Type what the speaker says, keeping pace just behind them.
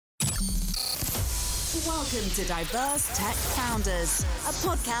Welcome to Diverse Tech Founders, a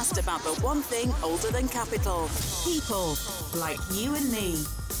podcast about the one thing older than capital, people like you and me.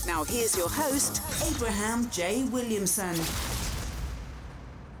 Now here's your host, Abraham J. Williamson.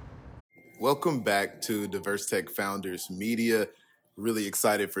 Welcome back to Diverse Tech Founders Media. Really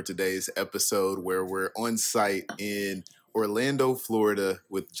excited for today's episode where we're on site in Orlando, Florida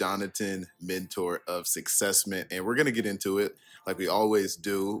with Jonathan, mentor of Successment. And we're going to get into it like we always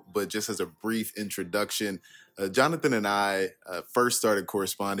do, but just as a brief introduction, Jonathan and I first started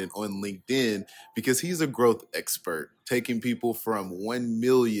corresponding on LinkedIn because he's a growth expert, taking people from 1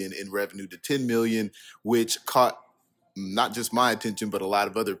 million in revenue to 10 million, which caught not just my attention, but a lot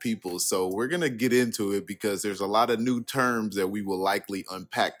of other people's. So we're going to get into it because there's a lot of new terms that we will likely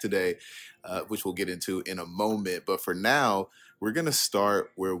unpack today, which we'll get into in a moment. But for now, we're going to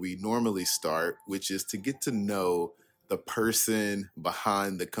start where we normally start, which is to get to know the person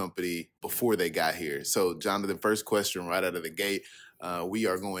behind the company before they got here. So Jonathan, first question right out of the gate, we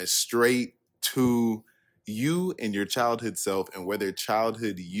are going straight to you and your childhood self and whether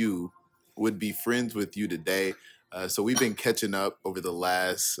childhood you would be friends with you today. So we've been catching up over the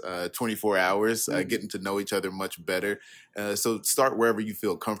last 24 hours, getting to know each other much better. So start wherever you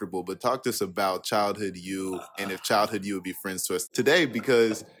feel comfortable, but talk to us about childhood you and if childhood you would be friends to us today,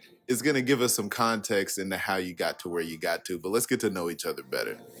 because it's going to give us some context into how you got to where you got to. But let's get to know each other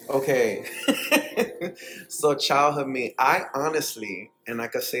better. Okay. So childhood me, I honestly, and I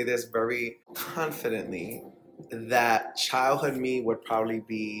could say this very confidently, that childhood me would probably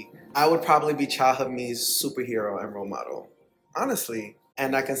be childhood me's superhero and role model, honestly.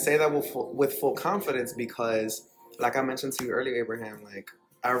 And I can say that with full confidence because, like I mentioned to you earlier, Abraham, like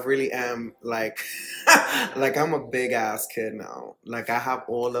I really am like, like I'm a big ass kid now. Like I have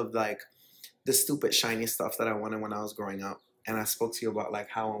all of like the stupid shiny stuff that I wanted when I was growing up. And I spoke to you about like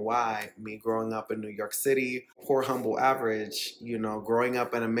how and why me growing up in New York City, poor, humble, average, growing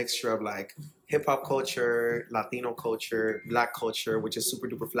up in a mixture of like hip hop culture, Latino culture, Black culture, which is super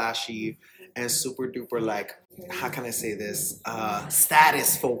duper flashy and super duper like, how can I say this?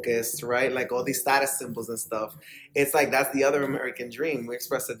 Status focused, right? Like all these status symbols and stuff. It's like, that's the other American dream. We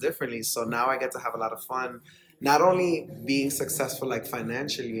express it differently. So now I get to have a lot of fun, not only being successful like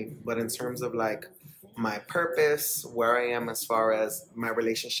financially, but in terms of like my purpose, where I am as far as my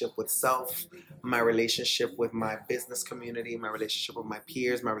relationship with self, my relationship with my business community, my relationship with my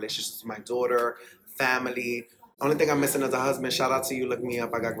peers, my relationships with my daughter, family. Only thing I'm missing is a husband. Shout out to you. Look me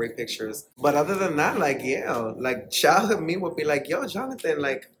up. I got great pictures. But other than that, like, yeah, like childhood me would be like, yo, Jonathan,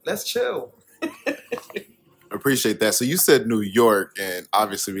 like, let's chill. Appreciate that. So you said New York, and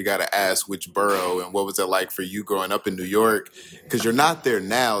obviously we got to ask which borough and what was it like for you growing up in New York? Because you're not there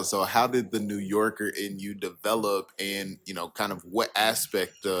now. So how did the New Yorker in you develop, and kind of what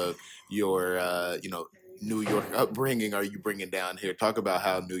aspect of your New York upbringing are you bringing down here? Talk about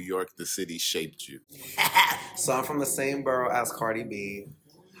how New York, the city, shaped you. So I'm from the same borough as Cardi B.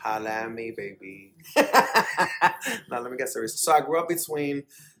 Holla at me, baby. Now let me get serious. So I grew up between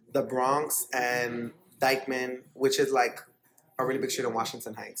the Bronx and Dykeman, which is like a really big street in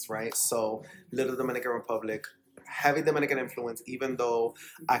Washington Heights, right? So Little Dominican Republic, heavy Dominican influence, even though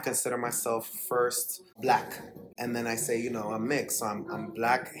I consider myself first Black. And then I say, I'm mixed. So I'm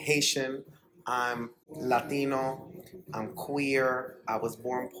Black, Haitian, I'm Latino, I'm queer, I was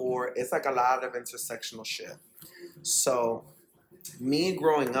born poor. It's like a lot of intersectional shit. So me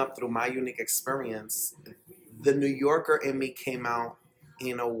growing up through my unique experience, the New Yorker in me came out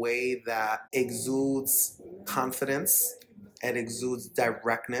in a way that exudes confidence, it exudes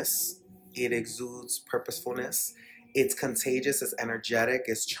directness, it exudes purposefulness. It's contagious, it's energetic,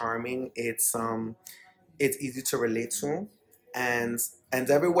 it's charming, it's easy to relate to. And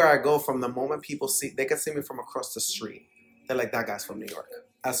everywhere I go, from the moment they can see me from across the street. They're like, that guy's from New York.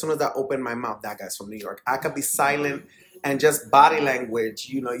 As soon as I open my mouth, that guy's from New York. I could be silent and just body language,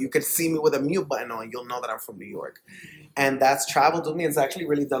 you could see me with a mute button on, you'll know that I'm from New York. And that's traveled with me. It's actually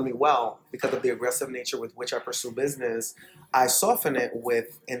really done me well because of the aggressive nature with which I pursue business. I soften it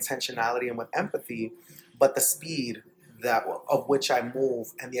with intentionality and with empathy, but the speed of which I move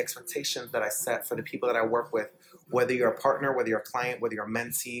and the expectations that I set for the people that I work with, whether you're a partner, whether you're a client, whether you're a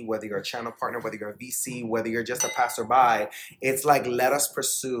mentee, whether you're a channel partner, whether you're a VC, whether you're just a passerby, it's like, let us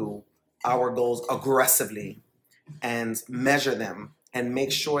pursue our goals aggressively and measure them and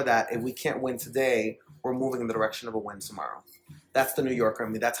make sure that if we can't win today, we're moving in the direction of a win tomorrow. That's the New Yorker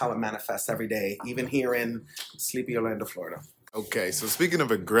in me. That's how it manifests every day, even here in sleepy Orlando, Florida. Okay, so speaking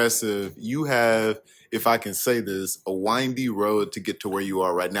of aggressive, you have, if I can say this, a windy road to get to where you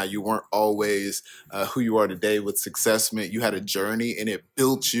are right now. You weren't always who you are today with Successment. You had a journey and it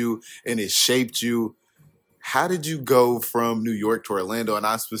built you and it shaped you. How did you go from New York to Orlando? And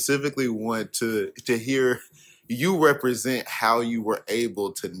I specifically want to hear you represent how you were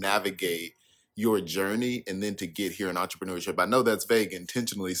able to navigate your journey and then to get here in entrepreneurship. I know that's vague,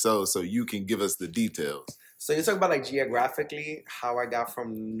 intentionally so you can give us the details. So you talk about like geographically, how I got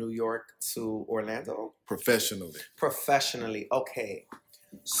from New York to Orlando? Professionally, okay.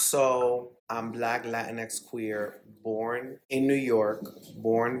 So I'm Black, Latinx, queer, born in New York,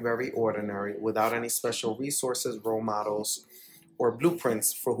 born very ordinary, without any special resources, role models, or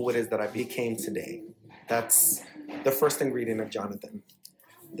blueprints for who it is that I became today. That's the first ingredient of Jonathan.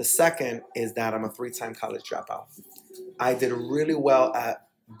 The second is that I'm a 3-time college dropout. I did really well at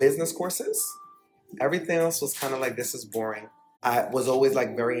business courses. Everything else was kind of like, this is boring. I was always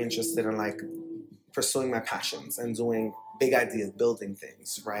like very interested in like pursuing my passions and doing big ideas, building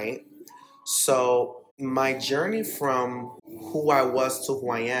things, right? So my journey from who I was to who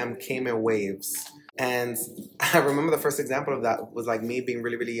I am came in waves. And I remember the first example of that was like me being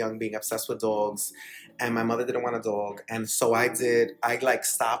really, really young, being obsessed with dogs. And my mother didn't want a dog. And so I like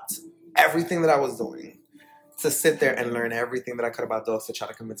stopped everything that I was doing to sit there and learn everything that I could about dogs to try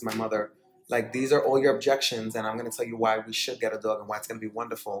to convince my mother, like, these are all your objections, and I'm going to tell you why we should get a dog and why it's going to be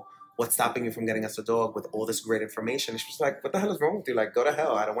wonderful. What's stopping you from getting us a dog with all this great information? And she was like, what the hell is wrong with you? Like, go to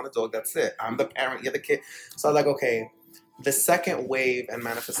hell. I don't want a dog. That's it. I'm the parent. You're the kid. So I was like, okay. The second wave and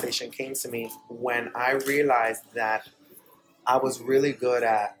manifestation came to me when I realized that I was really good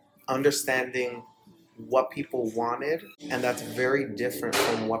at understanding what people wanted, and that's very different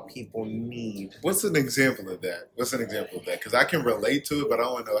from what people need. What's an example of that? Because I can relate to it, but I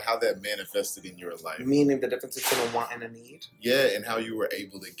want to know how that manifested in your life. Meaning the difference between a want and a need? Yeah, and how you were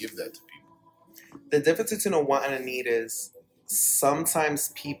able to give that to people. The difference between a want and a need is sometimes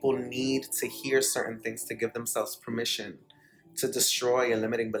people need to hear certain things to give themselves permission to destroy a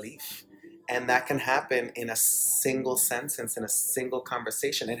limiting belief. And that can happen in a single sentence, in a single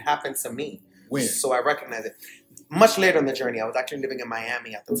conversation. It happened to me. When? So I recognize it. Much later in the journey, I was actually living in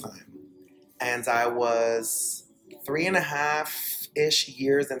Miami at the time. And I was 3.5-ish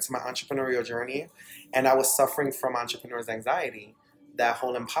years into my entrepreneurial journey. And I was suffering from entrepreneur's anxiety, that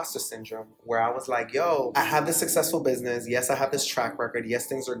whole imposter syndrome, where I was like, yo, I have this successful business. Yes, I have this track record. Yes,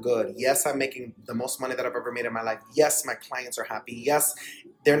 things are good. Yes, I'm making the most money that I've ever made in my life. Yes, my clients are happy. Yes,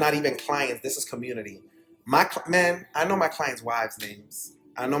 they're not even clients. This is community. Man, I know my clients' wives' names.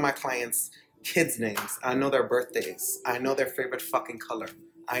 I know my clients' kids' names. I know their birthdays. I know their favorite fucking color.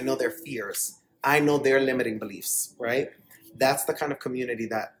 I know their fears. I know their limiting beliefs, right? That's the kind of community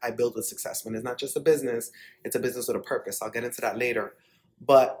that I build with Successment. It's not just a business. It's a business with a purpose. I'll get into that later.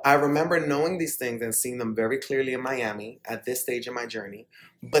 But I remember knowing these things and seeing them very clearly in Miami at this stage in my journey.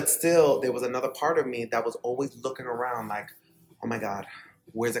 But still, there was another part of me that was always looking around like, oh my God,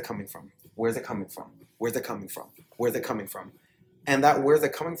 where's it coming from? Where's it coming from? Where's it coming from? Where's it coming from? And that where's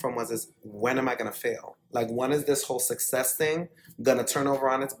it coming from is when am I going to fail? Like, when is this whole success thing going to turn over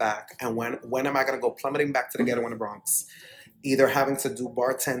on its back? And when am I going to go plummeting back to the ghetto in the Bronx? Either having to do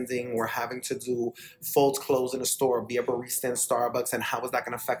bartending or having to do fold clothes in a store, be a barista in Starbucks, and how is that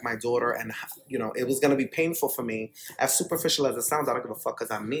going to affect my daughter? And, you know, it was going to be painful for me. As superficial as it sounds, I don't give a fuck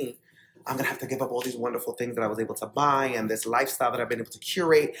because I'm me. I'm going to have to give up all these wonderful things that I was able to buy and this lifestyle that I've been able to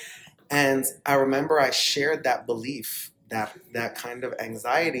curate. And I remember I shared that belief, that kind of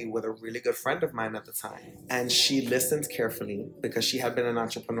anxiety with a really good friend of mine at the time. And she listened carefully because she had been an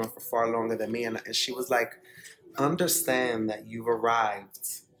entrepreneur for far longer than me. And she was like, understand that you've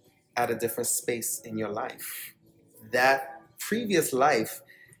arrived at a different space in your life. That previous life,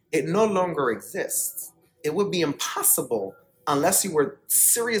 it no longer exists. It would be impossible, unless you were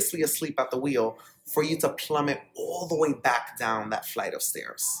seriously asleep at the wheel, for you to plummet all the way back down that flight of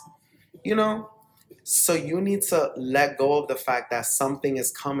stairs. You know? So you need to let go of the fact that something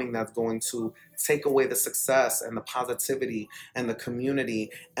is coming that's going to take away the success and the positivity and the community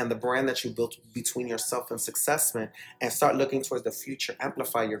and the brand that you built between yourself and Successment, and start looking towards the future,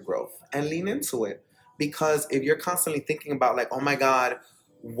 amplify your growth, and lean into it. Because if you're constantly thinking about like, oh my God,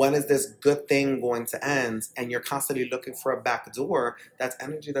 when is this good thing going to end? And you're constantly looking for a back door, that's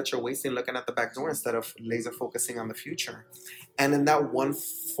energy that you're wasting looking at the back door instead of laser focusing on the future. And in that one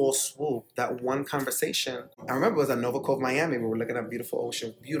full swoop, that one conversation, I remember it was at Nova Cove, Miami. We were looking at beautiful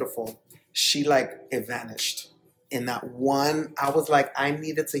ocean, beautiful. It vanished. In that one, I was like, I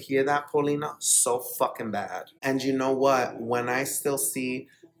needed to hear that, Paulina, so fucking bad. And you know what? When I still see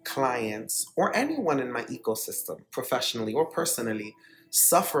clients or anyone in my ecosystem, professionally or personally,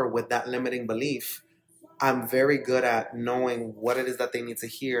 suffer with that limiting belief, I'm very good at knowing what it is that they need to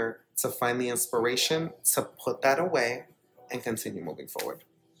hear to find the inspiration to put that away and continue moving forward.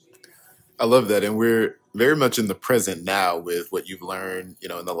 I love that. And we're very much in the present now with what you've learned,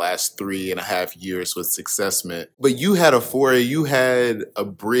 in the last 3.5 years with Successment. But you had a foray, you had a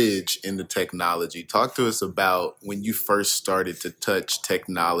bridge into technology. Talk to us about when you first started to touch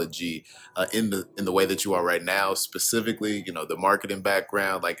technology in the way that you are right now, specifically, the marketing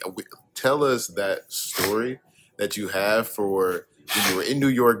background. Tell us that story that you have for when you were in New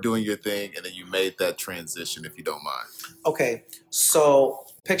York doing your thing and then you made that transition, if you don't mind. Okay, so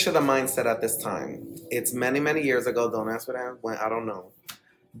picture the mindset at this time. It's many, many years ago. Don't ask what I went. I don't know.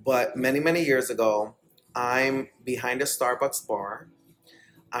 But many, many years ago, I'm behind a Starbucks bar.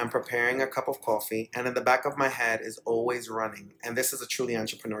 I'm preparing a cup of coffee, and in the back of my head is always running. And this is a truly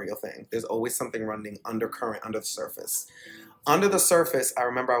entrepreneurial thing. There's always something running undercurrent, under the surface. Under the surface, I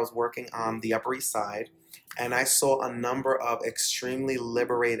remember I was working on the Upper East Side, and I saw a number of extremely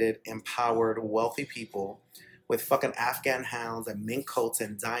liberated, empowered, wealthy people with fucking Afghan hounds and mink coats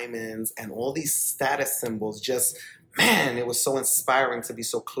and diamonds and all these status symbols. Just, man, it was so inspiring to be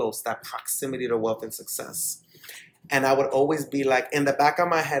so close, that proximity to wealth and success. And I would always be like, in the back of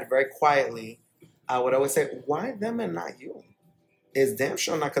my head, very quietly, I would always say, why them and not you? It's damn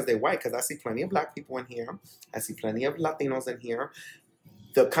sure not because they're white, because I see plenty of black people in here. I see plenty of Latinos in here.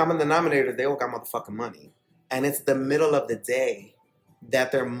 The common denominator, they all got motherfucking money. And it's the middle of the day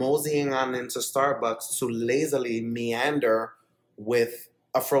that they're moseying on into Starbucks to lazily meander with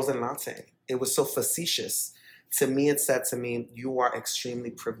a frozen latte. It was so facetious. To me, it said to me, you are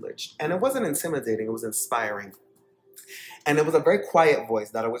extremely privileged. And it wasn't intimidating, it was inspiring. And it was a very quiet voice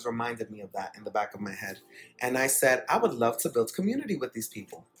that always reminded me of that in the back of my head. And I said, I would love to build community with these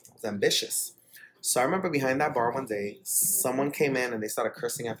people. I was ambitious. So I remember behind that bar one day, someone came in and they started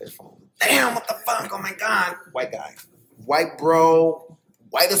cursing at their phone. Damn, what the fuck? Oh my God. White guy. White bro.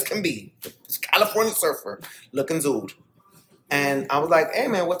 White as can be. California surfer. Looking dude. And I was like, hey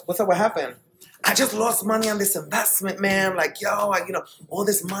man, what's up? What happened? I just lost money on this investment, man. Like, all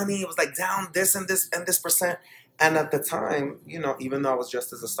this money, it was like down this and this percent. And at the time, even though I was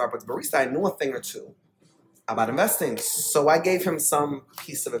dressed as a Starbucks barista, I knew a thing or two about investing. So I gave him some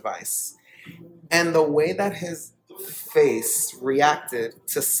piece of advice. And the way that his face reacted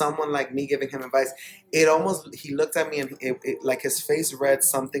to someone like me giving him advice, he looked at me and like his face read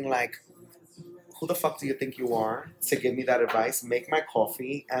something like, who the fuck do you think you are to give me that advice? Make my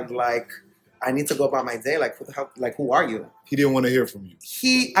coffee and I need to go about my day. Like, who the hell, who are you? He didn't want to hear from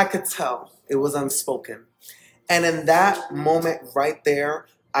you. I could tell it was unspoken. And in that moment right there,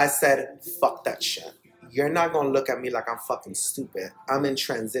 I said, fuck that shit. You're not going to look at me like I'm fucking stupid. I'm in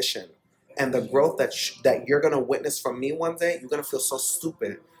transition. And the growth that you're going to witness from me one day, you're going to feel so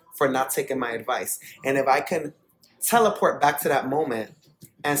stupid for not taking my advice. And if I can teleport back to that moment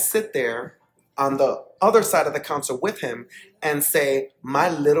and sit there on the other side of the counter with him and say, my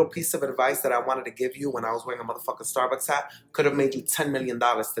little piece of advice that I wanted to give you when I was wearing a motherfucking Starbucks hat could have made you $10 million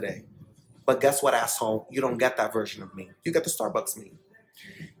today. But guess what, asshole? You don't get that version of me. You get the Starbucks me.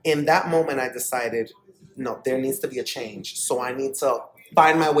 In that moment, I decided, no, there needs to be a change. So I need to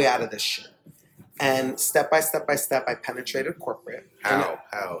find my way out of this shit. And step by step, I penetrated corporate. How?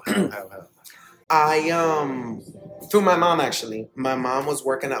 I, through my mom, actually. My mom was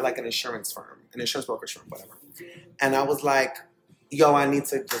working at an insurance firm, an insurance brokerage firm, whatever. And I was like, yo, I need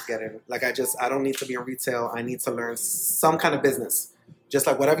to just get in. I don't need to be in retail. I need to learn some kind of business. Just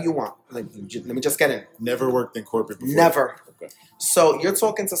whatever you want. Let me just get in. Never worked in corporate before? Never. Okay. So you're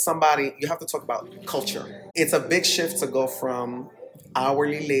talking to somebody, you have to talk about culture. It's a big shift to go from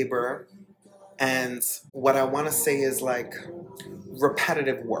hourly labor and what I want to say is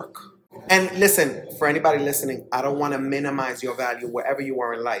repetitive work. And listen, for anybody listening, I don't want to minimize your value wherever you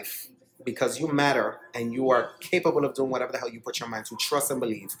are in life because you matter and you are capable of doing whatever the hell you put your mind to. Trust and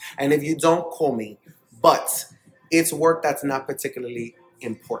believe. And if you don't, call me. But it's work that's not particularly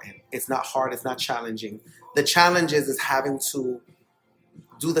important. It's not hard. It's not challenging. The challenge is having to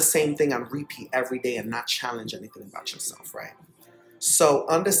do the same thing on repeat every day and not challenge anything about yourself, right? So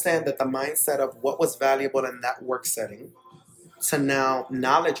understand that the mindset of what was valuable in that work setting to now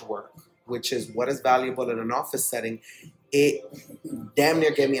knowledge work, which is what is valuable in an office setting, it damn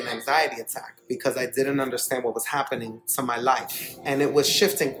near gave me an anxiety attack because I didn't understand what was happening to my life. And it was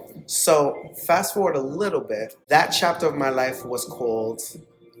shifting. So fast forward a little bit, that chapter of my life was called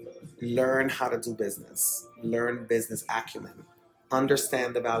Learn How to Do Business. Learn business acumen.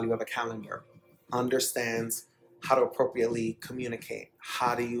 Understand the value of a calendar. Understand how to appropriately communicate.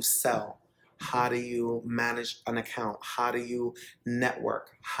 How do you sell? How do you manage an account? How do you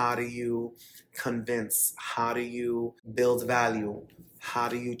network? How do you convince? How do you build value? How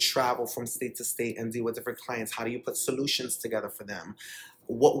do you travel from state to state and deal with different clients? How do you put solutions together for them?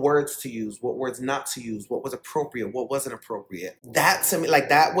 what words to use, what words not to use, what was appropriate, what wasn't appropriate. That to me, like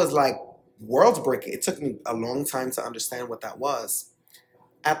that was like worlds breaking. It took me a long time to understand what that was.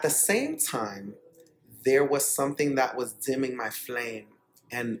 At the same time, there was something that was dimming my flame.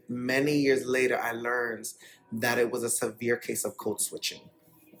 And many years later, I learned that it was a severe case of code switching.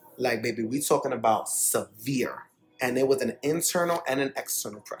 Like, baby, we talking about severe. And it was an internal and an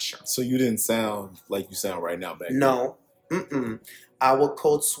external pressure. So you didn't sound like you sound right now back then? No. I would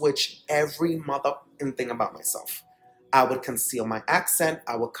code switch every motherfucking thing about myself. I would conceal my accent.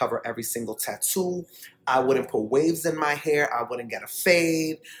 I would cover every single tattoo. I wouldn't put waves in my hair. I wouldn't get a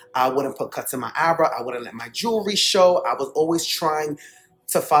fade. I wouldn't put cuts in my eyebrow. I wouldn't let my jewelry show. I was always trying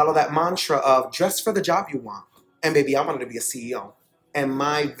to follow that mantra of dress for the job you want. And baby, I wanted to be a CEO. And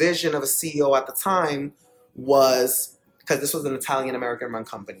my vision of a CEO at the time was, because this was an Italian-American run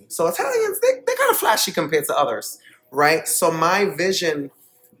company. So Italians, they're kind of flashy compared to others, right? So my vision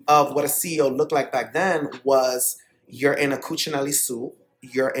of what a CEO looked like back then was you're in a Cucinelli suit,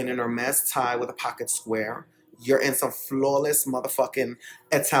 you're in an Hermes tie with a pocket square, you're in some flawless motherfucking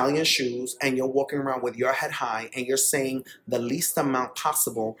Italian shoes, and you're walking around with your head high, and you're saying the least amount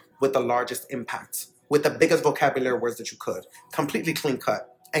possible with the largest impact, with the biggest vocabulary words that you could, completely clean cut,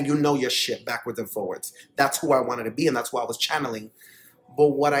 and you know your shit backwards and forwards. That's who I wanted to be, and that's who I was channeling. But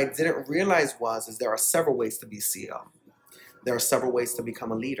what I didn't realize is there are several ways to be CEO. There are several ways to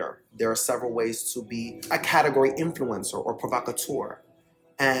become a leader. There are several ways to be a category influencer or provocateur.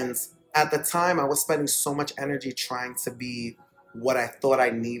 And at the time, I was spending so much energy trying to be what I thought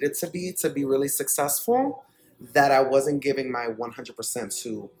I needed to be really successful, that I wasn't giving my 100%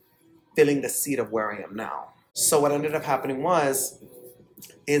 to filling the seat of where I am now. So what ended up happening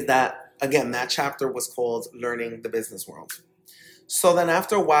is that, again, that chapter was called Learning the Business World. So then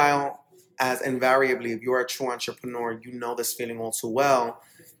after a while, as invariably, if you're a true entrepreneur, you know this feeling all too well.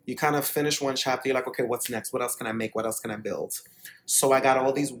 You kind of finish one chapter, you're like, okay, what's next? What else can I make? What else can I build? So I got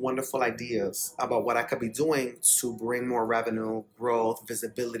all these wonderful ideas about what I could be doing to bring more revenue, growth,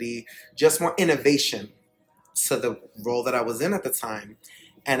 visibility, just more innovation to the role that I was in at the time.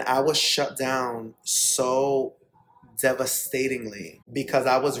 And I was shut down so devastatingly because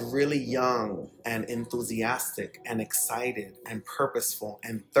I was really young and enthusiastic and excited and purposeful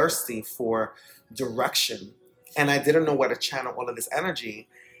and thirsty for direction. And I didn't know where to channel all of this energy.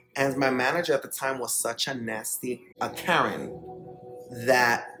 And my manager at the time was such a Karen,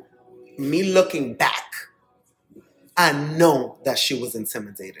 that me looking back, I know that she was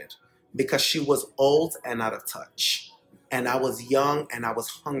intimidated because she was old and out of touch. And I was young and I was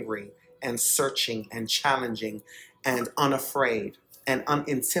hungry and searching and challenging and unafraid and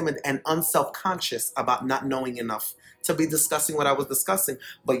unintimidated and unself-conscious about not knowing enough to be discussing what I was discussing.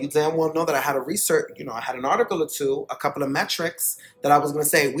 But you damn well know that I had a research, I had an article or two, a couple of metrics that I was going to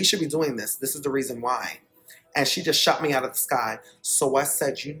say, we should be doing this. This is the reason why. And she just shot me out of the sky. So I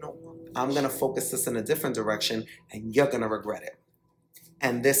said, you know what? I'm going to focus this in a different direction and you're going to regret it.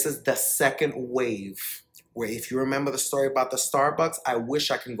 And this is the second wave where, if you remember the story about the Starbucks, I wish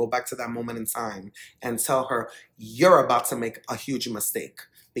I can go back to that moment in time and tell her, you're about to make a huge mistake,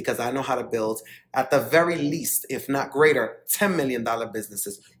 because I know how to build, at the very least, if not greater, $10 million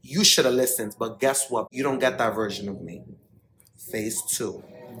businesses. You should have listened, but guess what? You don't get that version of me. Phase 2.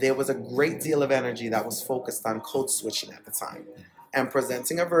 There was a great deal of energy that was focused on code switching at the time and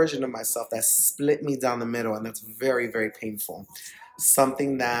presenting a version of myself that split me down the middle, and that's very, very painful.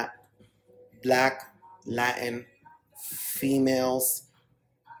 Something that Black, Latin, females,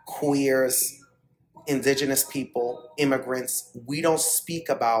 queers, indigenous people, immigrants, we don't speak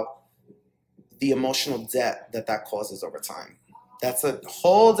about the emotional debt that causes over time. That's a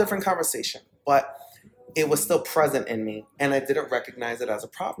whole different conversation, but it was still present in me, and I didn't recognize it as a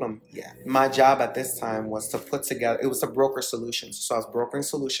problem yet. My job at this time was to broker solutions. So I was brokering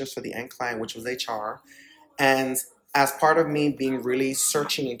solutions for the end client, which was HR, and as part of me being really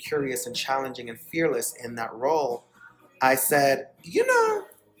searching and curious and challenging and fearless in that role, I said,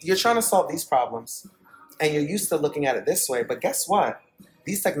 you're trying to solve these problems and you're used to looking at it this way, but guess what?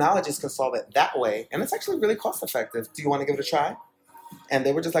 These technologies can solve it that way, and it's actually really cost effective. Do you want to give it a try? And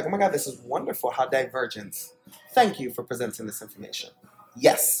they were just like, oh my God, this is wonderful. How divergent. Thank you for presenting this information.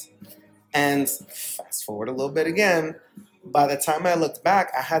 Yes. And fast forward a little bit again. By the time I looked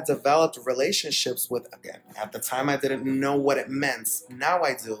back, I had developed relationships with, again, at the time I didn't know what it meant. Now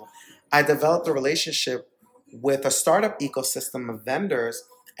I do. I developed a relationship with a startup ecosystem of vendors,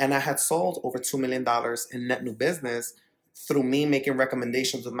 and I had sold over $2 million in net new business through me making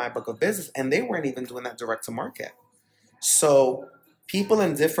recommendations with my book of business, and they weren't even doing that direct to market. So people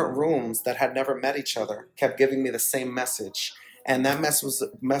in different rooms that had never met each other kept giving me the same message. And that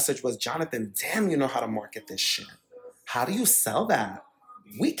message was, Jonathan, damn, you know how to market this shit. How do you sell that?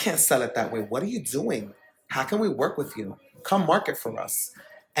 We can't sell it that way. What are you doing? How can we work with you? Come market for us.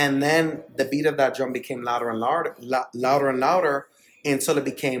 And then the beat of that drum became louder and louder, louder and louder, until it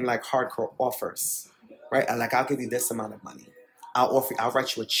became like hardcore offers, right? Like, I'll give you this amount of money. I'll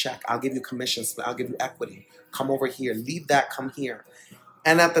write you a check. I'll give you commissions. I'll give you equity. Come over here. Leave that. Come here.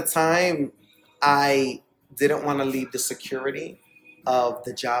 And at the time, I didn't want to leave the security of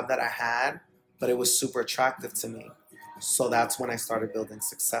the job that I had, but it was super attractive to me. So that's when I started building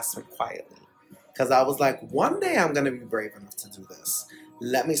Successment quietly. Because I was like, one day I'm going to be brave enough to do this.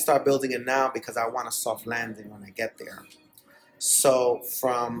 Let me start building it now because I want a soft landing when I get there. So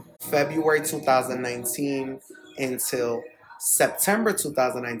from February 2019 until September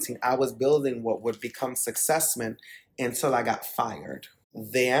 2019, I was building what would become Successment until I got fired.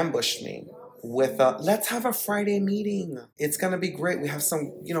 They ambushed me with a, let's have a Friday meeting. It's going to be great. We have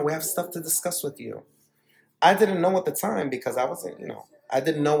we have stuff to discuss with you. I didn't know at the time because I wasn't, I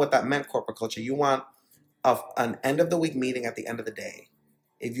didn't know what that meant, corporate culture. You want an end of the week meeting at the end of the day.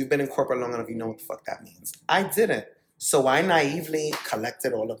 If you've been in corporate long enough, you know what the fuck that means. I didn't. So I naively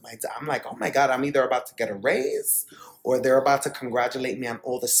collected all of my time. I'm like, oh my God, I'm either about to get a raise, or they're about to congratulate me on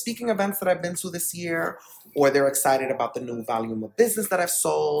all the speaking events that I've been to this year, or they're excited about the new volume of business that I've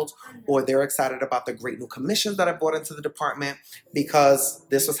sold, or they're excited about the great new commissions that I brought into the department, because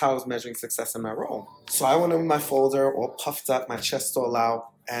this was how I was measuring success in my role. So I went in my folder, all puffed up, my chest all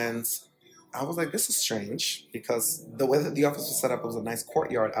out, and I was like, this is strange, because the way that the office was set up, it was a nice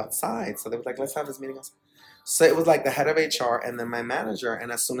courtyard outside. So they were like, let's have this meeting outside. So it was like the head of HR and then my manager.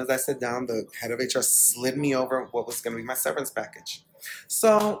 And as soon as I sat down, the head of HR slid me over what was going to be my severance package.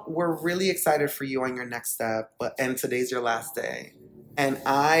 So we're really excited for you on your next step, and today's your last day. And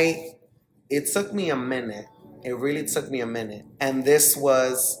it took me a minute. It really took me a minute. And this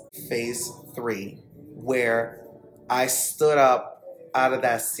was phase 3, where I stood up out of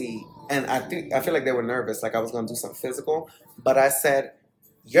that seat. And I feel like they were nervous, like I was going to do something physical. But I said,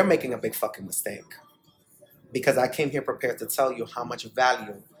 you're making a big fucking mistake. Because I came here prepared to tell you how much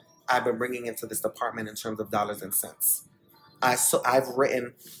value I've been bringing into this department in terms of dollars and cents. I've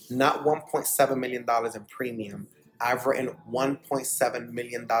written not $1.7 million in premium. I've written $1.7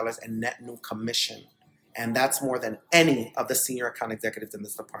 million in net new commission. And that's more than any of the senior account executives in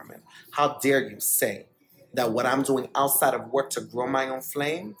this department. How dare you say that what I'm doing outside of work to grow my own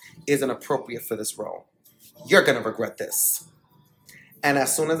flame isn't appropriate for this role? You're going to regret this. And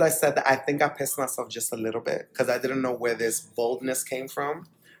as soon as I said that, I think I pissed myself just a little bit because I didn't know where this boldness came from.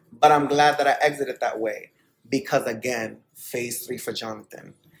 But I'm glad that I exited that way because, again, phase 3 for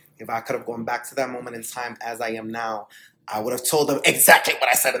Jonathan. If I could have gone back to that moment in time as I am now, I would have told them exactly what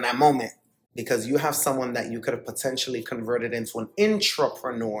I said in that moment. Because you have someone that you could have potentially converted into an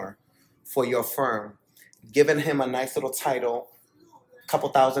intrapreneur for your firm, given him a nice little title, couple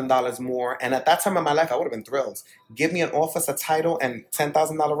 $1,000s more. And at that time in my life, I would have been thrilled. Give me an office, a title, and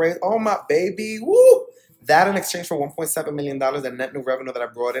 $10,000 raise. Oh, my baby. Woo! That in exchange for $1.7 million in net new revenue that I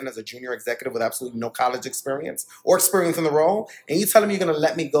brought in as a junior executive with absolutely no college experience or experience in the role. And you telling me you're going to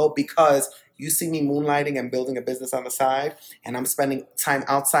let me go because you see me moonlighting and building a business on the side, and I'm spending time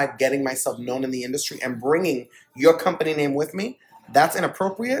outside getting myself known in the industry and bringing your company name with me? That's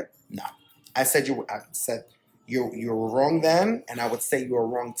inappropriate? No. I said you were wrong then, and I would say you were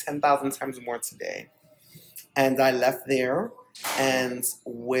wrong 10,000 times more today. And I left there, and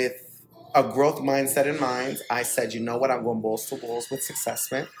with a growth mindset in mind, I said, you know what? I'm going balls to balls with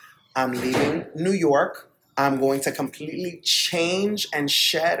Successment. I'm leaving New York. I'm going to completely change and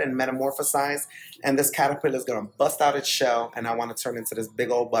shed and metamorphosize, and this caterpillar is going to bust out its shell, and I want to turn into this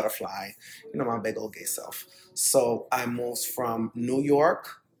big old butterfly, my big old gay self. So I moved from New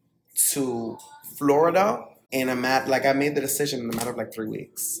York to Florida, and I made the decision in a matter of like 3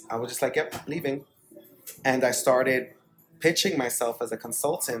 weeks. I was just like, yep, leaving. And I started pitching myself as a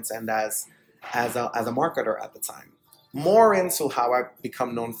consultant and as a marketer at the time. More into how I've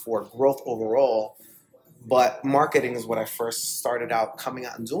become known for growth overall, but marketing is what I first started out coming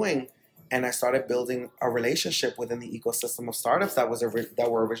out and doing. And I started building a relationship within the ecosystem of startups that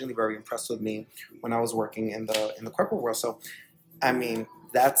were originally very impressed with me when I was working in the corporate world. So, I mean,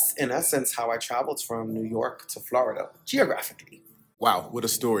 that's in essence how I traveled from New York to Florida geographically. Wow, what a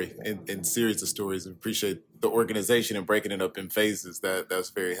story and series of stories. I appreciate the organization and breaking it up in phases.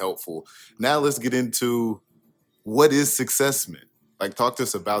 That's very helpful. Now let's get into what is Successment. Like, talk to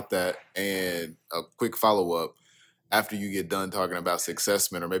us about that, and a quick follow-up after you get done talking about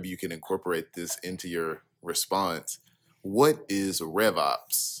Successment, or maybe you can incorporate this into your response. What is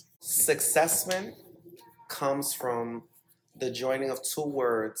RevOps? Successment comes from the joining of two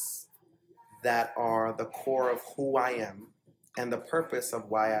words that are the core of who I am and the purpose of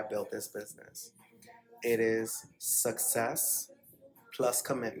why I built this business. It is success plus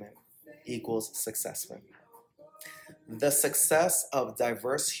commitment equals successment. The success of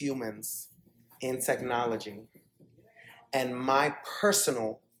diverse humans in technology and my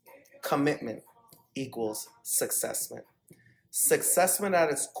personal commitment equals successment. Successment at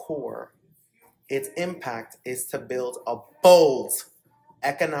its core, its impact is to build a bold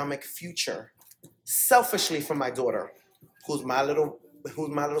economic future selfishly for my daughter, who's my little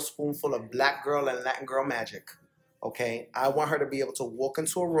spoonful of black girl and Latin girl magic. Okay? I want her to be able to walk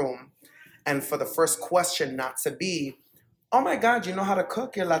into a room and for the first question not to be, oh my God, you know how to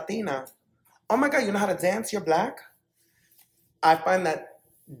cook, you're Latina. Oh my God, you know how to dance, you're black. I find that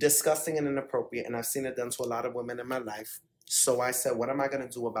disgusting and inappropriate, and I've seen it done to a lot of women in my life. So I said, what am I going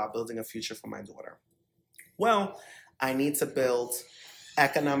to do about building a future for my daughter? Well, I need to build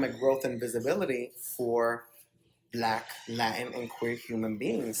economic growth and visibility for Black, Latin, and queer human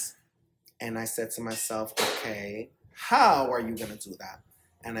beings. And I said to myself, okay, how are you going to do that?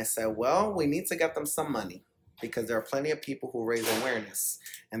 And I said, well, we need to get them some money because there are plenty of people who raise awareness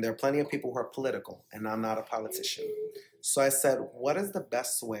and there are plenty of people who are political, and I'm not a politician. So I said, what is the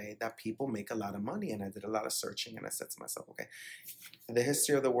best way that people make a lot of money? And I did a lot of searching and I said to myself, okay, the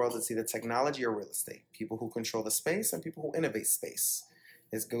history of the world is either technology or real estate. People who control the space and people who innovate space.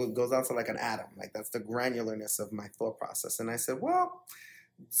 It goes down to like an atom. Like that's the granularness of my thought process. And I said, well,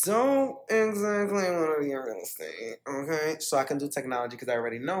 don't exactly want to be in real estate, okay? So I can do technology because I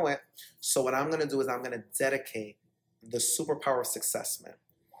already know it. So what I'm going to do is I'm going to dedicate the superpower of Successment,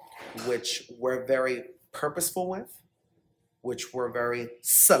 which we're very purposeful with, which we're very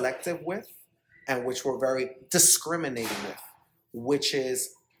selective with, and which we're very discriminating with, which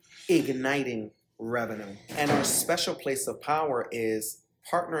is igniting revenue. And our special place of power is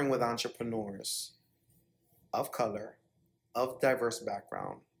partnering with entrepreneurs of color, of diverse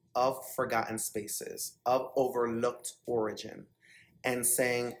background, of forgotten spaces, of overlooked origin, and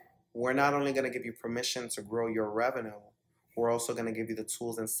saying, we're not only going to give you permission to grow your revenue, we're also going to give you the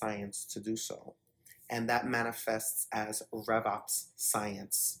tools and science to do so. And that manifests as RevOps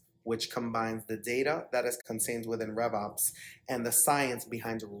science, which combines the data that is contained within RevOps and the science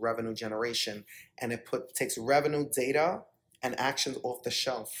behind revenue generation. And it takes revenue data and actions off the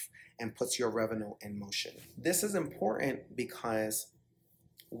shelf and puts your revenue in motion. This is important because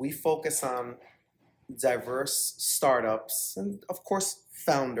we focus on diverse startups and, of course,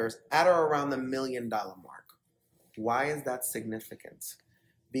 founders at or around the $1 million mark. Why is that significant?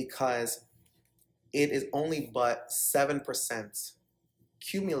 Because it is only but 7%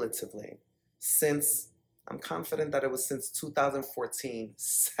 cumulatively since, I'm confident that it was since 2014,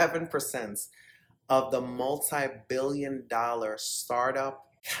 7% of the multi-billion-dollar startup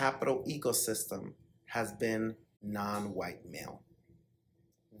capital ecosystem has been non-white male.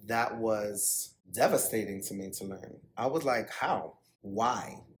 That was devastating to me to learn. I was like, how?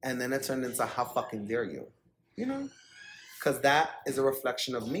 Why? And then it turned into, how fucking dare you? You know? Because that is a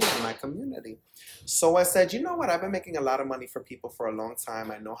reflection of me and my community. So I said, you know what? I've been making a lot of money for people for a long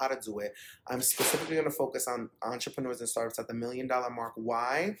time. I know how to do it. I'm specifically going to focus on entrepreneurs and startups at the $1 million mark.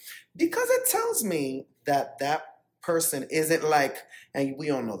 Why? Because it tells me that that person isn't like, and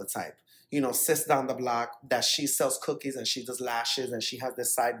we all know the type, you know, sis down the block, that she sells cookies and she does lashes and she has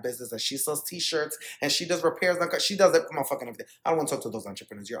this side business and she sells t-shirts and she does repairs. She does it, motherfucking everything. I don't want to talk to those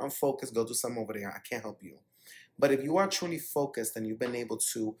entrepreneurs. You're unfocused. Go do something over there. I can't help you. But if you are truly focused and you've been able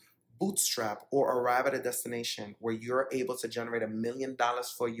to bootstrap or arrive at a destination where you're able to generate $1 million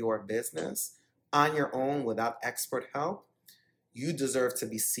for your business on your own without expert help, you deserve to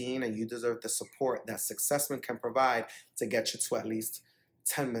be seen and you deserve the support that Successment can provide to get you to at least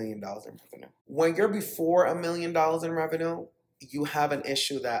 $10 million in revenue. When you're before $1 million in revenue, you have an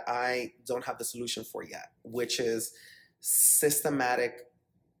issue that I don't have the solution for yet, which is systematic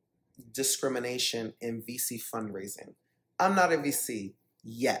discrimination in VC fundraising. I'm not a VC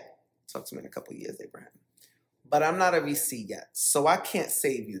yet. Talk to me in a couple of years, Abraham. But I'm not a VC yet, so I can't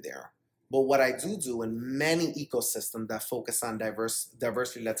save you there. But what I do in many ecosystems that focus on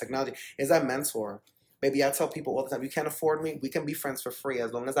diversity-led technology is I mentor. Baby, I tell people all the time, you can't afford me, we can be friends for free.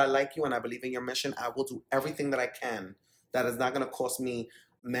 As long as I like you and I believe in your mission, I will do everything that I can that is not going to cost me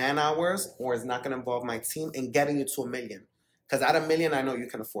man hours or is not going to involve my team in getting you to $1 million. Because at $1 million, I know you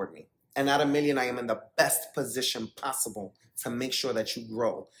can afford me. And at $1 million, I am in the best position possible to make sure that you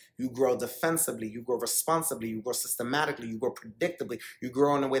grow. You grow defensively, you grow responsibly, you grow systematically, you grow predictably, you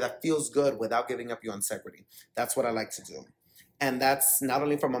grow in a way that feels good without giving up your integrity. That's what I like to do. And that's not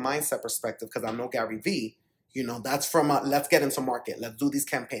only from a mindset perspective, because I'm no Gary Vee, That's from let's get into market. Let's do these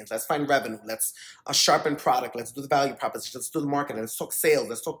campaigns. Let's find revenue. Let's sharpen product. Let's do the value proposition. Let's do the marketing. Let's talk sales.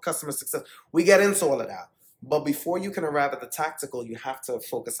 Let's talk customer success. We get into all of that. But before you can arrive at the tactical, you have to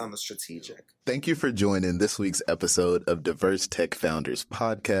focus on the strategic. Thank you for joining this week's episode of Diverse Tech Founders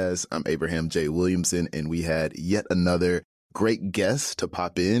Podcast. I'm Abraham J. Williamson, and we had yet another great guest to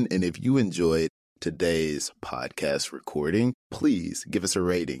pop in. And if you enjoyed today's podcast recording, please give us a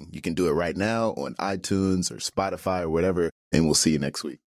rating. You can do it right now on iTunes or Spotify or whatever, and we'll see you next week.